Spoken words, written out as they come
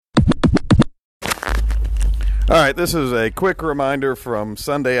All right, this is a quick reminder from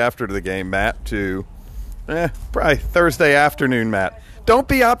Sunday after the game, Matt, to probably Thursday afternoon, Matt. Don't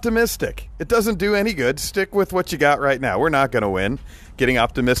be optimistic. It doesn't do any good. Stick with what you got right now. We're not going to win. Getting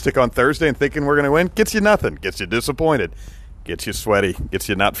optimistic on Thursday and thinking we're going to win gets you nothing. Gets you disappointed. Gets you sweaty. Gets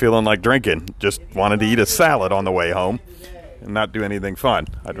you not feeling like drinking. Just wanted to eat a salad on the way home and not do anything fun.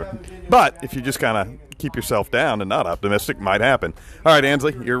 But if you just kind of keep yourself down and not optimistic, might happen. All right,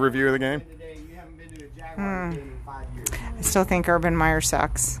 Ansley, your review of the game? I still think Urban Meyer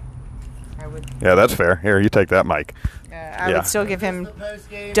sucks. Yeah, that's fair. Here, you take that mic. I would still give him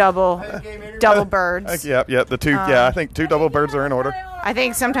double birds. Yeah, the two. I think 2 double birds are in order. I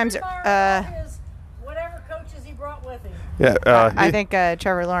think sometimes. Whatever coaches he brought with him. Yeah, I think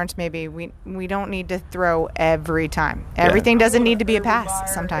Trevor Lawrence. Maybe we don't need to throw every time. Everything doesn't need to be a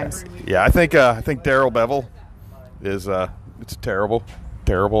pass. Sometimes. Yeah, I think Darrell Bevel is it's a terrible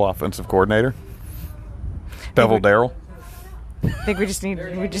offensive coordinator. Bevel Darrell. I think we just need to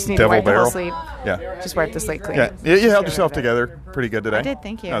wipe the slate. Yeah. Just wipe the slate clean. Yeah, you held yourself together pretty good today. I did,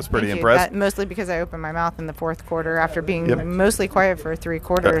 thank you. I was pretty Thank impressed. Mostly because I opened my mouth in the fourth quarter after being mostly quiet for 3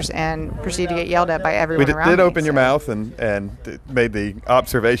 quarters and proceeded to get yelled at by everyone around me. We did open your mouth and made the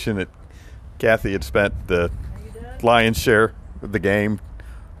observation that Kathy had spent the lion's share of the game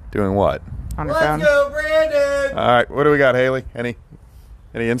doing what? On her phone. Let's go, Brandon! All right, what do we got, Haley?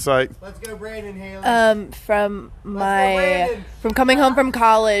 Any insight? Let's go, Brandon, Haley. From coming home from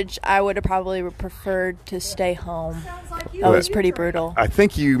college, I would have probably preferred to stay home. That was pretty brutal. I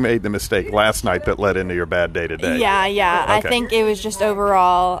think you made the mistake last night that led into your bad day today. Yeah. Okay. I think it was just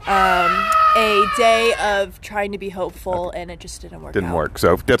overall a day of trying to be hopeful, and it just didn't work. Didn't work.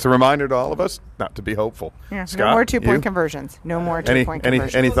 So that's a reminder to all of us not to be hopeful. Yeah, Scott, no more 2-point you? conversions. No more 2-point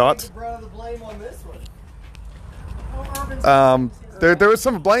conversions. Any thoughts? There was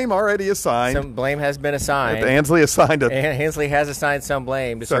some blame already assigned. Some blame has been assigned. Ansley assigned it. Ansley has assigned some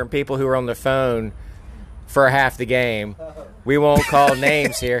blame to certain people who were on the phone for half the game. We won't call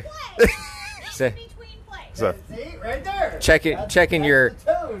names here. So, Right there. checking your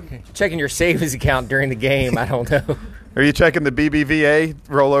savings account during the game. I don't know. Are you checking the BBVA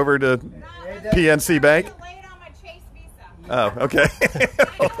rollover to PNC Bank? Oh, okay.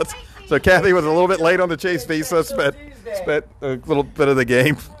 So Kathy was a little bit late on the Chase Visa. Spent a little bit of the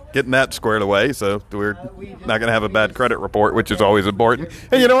game getting that squared away. So we're not going to have a bad credit report, which is always important.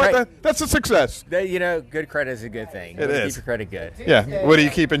 And you know what? That's a success. Good credit is a good thing. It is. Keep your credit good. Yeah. What do you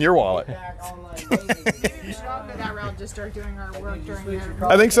keep in your wallet? I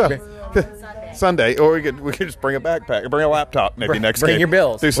think so. Sunday, or we could just bring a backpack, bring a laptop, maybe next game. Bring your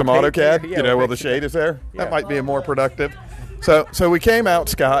bills. Do some AutoCAD. While the shade is there. That might be more productive. So we came out,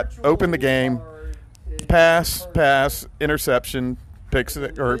 Scott, opened the game, pass, interception,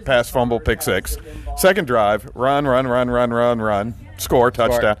 pass, fumble, pick 6. Second drive, run, score,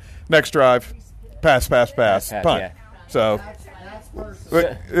 touchdown. Next drive, pass, punt. Yeah. So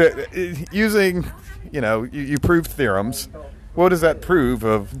using, you proved theorems. What does that prove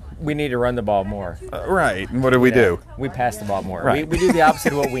of? We need to run the ball more. Right. And what do we do? We pass the ball more. Right. We do the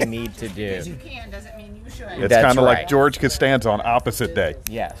opposite of what we need to do. You can doesn't mean you should. It's kind of like George Costanza on opposite day.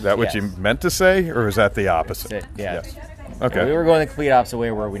 Yes. Is that what you meant to say, or is that the opposite? Yes. Okay. We were going the complete opposite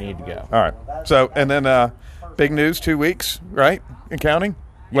way where we need to go. All right. So, and then big news, 2 weeks, right? And counting?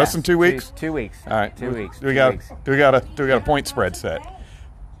 Less than 2 weeks? 2 weeks. All right. 2 weeks. Do we got a point spread set?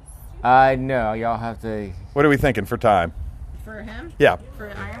 No, y'all have to. What are we thinking for time? For him? Yeah.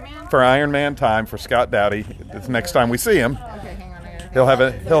 For Ironman? For Ironman time for Scott Doughty. The next time we see him, Okay, hang on.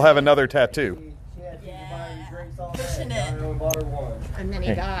 he'll have another tattoo. And then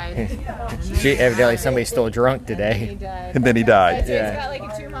he died. Evidently somebody stole drunk today. And then he died. He's got like a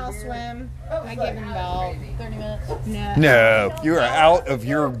 2-mile swim. I gave him about 30 minutes. No, you are out of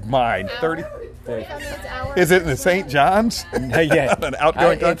your mind. 30. 45 minutes, hour. Is it in the St. John's? Yeah. An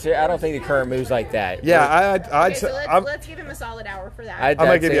outgoing country? I don't think the current moves like that. Yeah, Okay, so let's give him a solid hour for that. I'm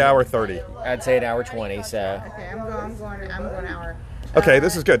going to give you hour 30. I'd say an hour 20, so. Okay, I'm going hour. Okay,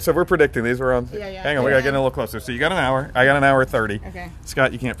 this is good. So we're predicting these. We're on. Yeah. Hang on, we got to get in a little closer. So you got an hour. I got an hour 30. Okay.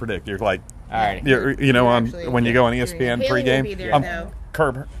 Scott, you can't predict. You're like, All right. when you go on ESPN Haley will be pregame, there, though.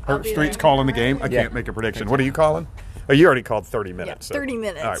 Herb Street's calling the game. I can't make a prediction. What are you calling? Oh, you already called 30 minutes. Yeah, 30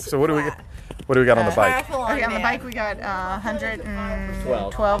 minutes. All right. So what do we got on the bike? Okay, on the bike we got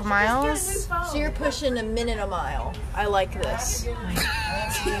 112 miles. So you're pushing a minute a mile. I like this.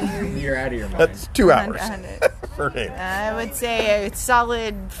 You're out of your mind. That's 2 hours 100. for him. I would say a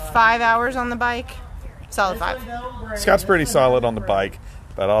solid 5 hours on the bike. Solid 5. Scott's pretty solid on the bike,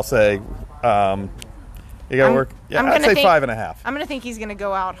 but I'll say You got to work. Yeah, I'd say 5.5. I'm gonna think he's gonna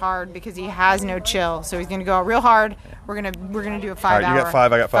go out hard because he has no chill, so he's gonna go out real hard. We're gonna do a 5 All right, hour. you got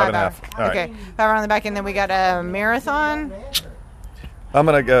 5. I got 5.5. All right. Okay, 5 hour on the back end. Then we got a marathon. I'm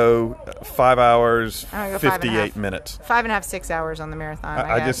gonna go 5 hours, I'm gonna go 58 minutes. 5.5, 6 hours on the marathon.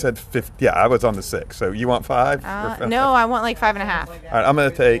 I just said 50. Yeah, I was on the 6. So you want 5? No, I want like 5.5. All right, I'm gonna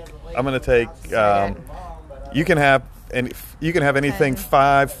take. You can have anything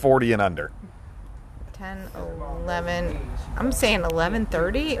 5:40 and under. 10, 11. I'm saying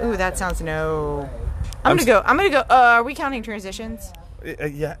 11:30. Ooh, that sounds no. I'm gonna go. Are we counting transitions?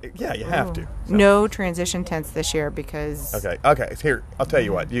 Yeah, you have to. So. No transition tents this year because. Okay. Here, I'll tell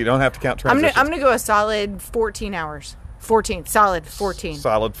you what. You don't have to count transitions. I'm gonna go a solid 14 hours. 14. Solid 14.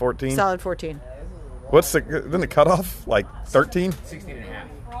 Solid 14. Solid 14. What's then the cutoff? Like 13? 16.5.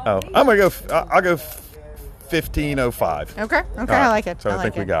 Oh, I'm gonna go. I'll go 15:05. Okay. Right. I like it. So I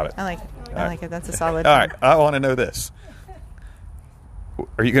think we got it. I like it. I like it. That's a solid. All right. I want to know this.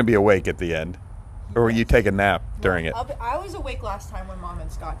 Are you going to be awake at the end? Or will you take a nap during it? I was awake last time when Mom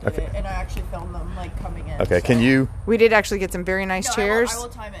and Scott did it, and I actually filmed them like coming in. Okay, so. Can you? We did actually get some very nice chairs. I will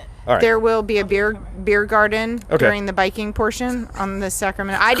time it. All right. There will be a beer garden during the biking portion on the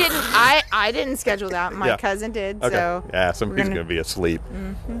Sacramento. I didn't schedule that. My cousin did. Okay. So yeah, somebody's going to be asleep.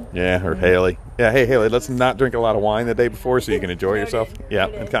 Yeah, or Haley. Yeah, hey Haley, let's not drink a lot of wine the day before so you can enjoy yourself. Yeah,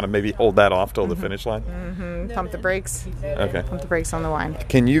 and kind of maybe hold that off till the finish line. Pump the brakes. Okay. Pump the brakes on the wine.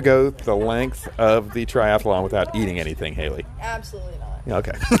 Can you go the length of the triathlon without eating anything, Haley? Absolutely not.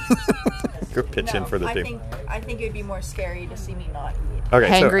 Okay. Go pitch in for the team. I think it would be more scary to see me not eat. Okay,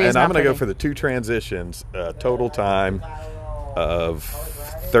 Hangry and I'm going to go for the 2 transitions, total time of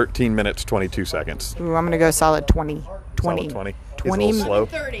 13 minutes, 22 seconds. Ooh, I'm going to go solid 20. Solid 20. 20 slow.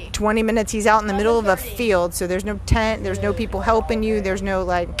 30. 20 minutes. He's out in the middle of a field, so there's no tent. There's no people helping you. There's no,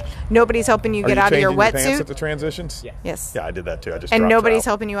 nobody's helping you get out of your wetsuit. Are you changing your pants wetsuit. at the transitions? Yeah. Yes. Yeah, I did that too. I just And dropped nobody's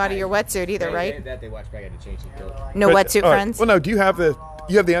out. helping you out of your wetsuit either, right? That they watched back. I had to change the kilt. No wetsuit all right. friends. Well, no. Do you have the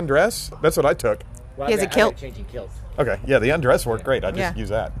undress? That's what I took. Well, He has a kilt. Changing kilt. Okay. Yeah, the undress worked great. I just use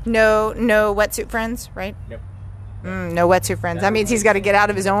that. No wetsuit friends, right? Nope. No wetsuit friends. That means he's got to get out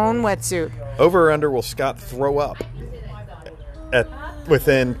of his own wetsuit. Over or under, will Scott throw up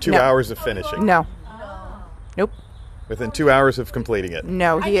within 2 hours of finishing? No. Nope. Within 2 hours of completing it?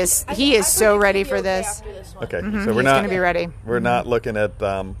 No, he is so ready for this. Okay, so He's we're not going to be ready. We're not looking at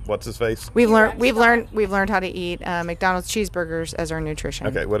what's his face. We've learned how to eat McDonald's cheeseburgers as our nutrition.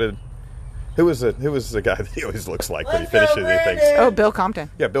 Okay, who was the guy that he always looks like when he finishes anything? Oh, Bill Compton.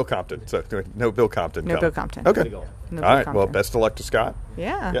 Yeah, Bill Compton. So no Bill Compton. No Bill Compton. Okay. No All Bill right. Compton. Well, best of luck to Scott.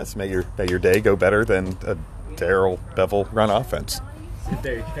 Yeah. Yes. May your day go better than a Darryl Bevel run offense.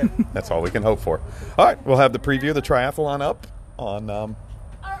 There you go. That's all we can hope for. All right, we'll have the preview of the triathlon up on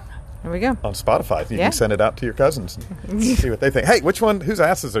Here we go. on Spotify. You can send it out to your cousins and see what they think. Hey, whose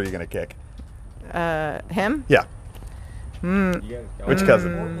asses are you going to kick? Him? Yeah. Which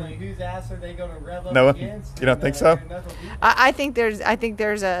cousin? Whose ass are they going to rev up No one? against? You don't think so? I think there's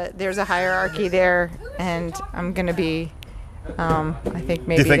a hierarchy there, and I'm going to be. I think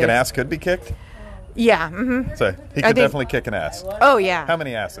maybe. Do you think an there's- ass could be kicked? Yeah. Mm-hmm. So he could think- definitely kick an ass. Oh yeah. How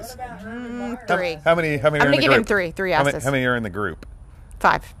many asses? 3. How many? How many? I'm are in gonna the give him group? 3 How asses. many are in the group?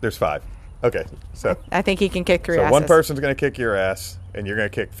 5. There's 5. Okay, so I think he can kick 3 so asses. one person's going to kick your ass, and you're going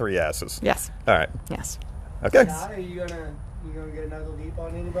to kick 3 asses. Yes. All right. Yes. Okay. Are you gonna get knuckle deep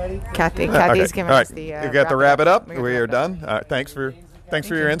on anybody? Kathy's Okay. giving All us right. the. You got the wrap it up. We got We the are wrap it up. done. All right. Thanks for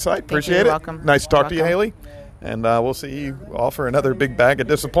your insight. you. Appreciate You're it. welcome. Nice to talk to you, Welcome. Haley. And we'll see you all for another big bag of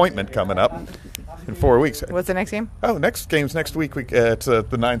disappointment coming up in 4 weeks. What's the next game? Oh, next game's next week. It's the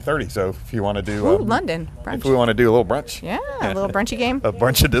 9:30. So if you want to do London brunch. if we want to do a little brunch, Yeah, a little brunchy game. a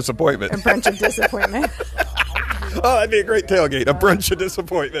bunch of disappointment. A brunch of disappointment. Oh, that'd be a great tailgate. A brunch of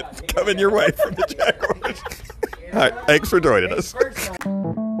disappointment coming your way from the Jaguars. All right, thanks for joining us.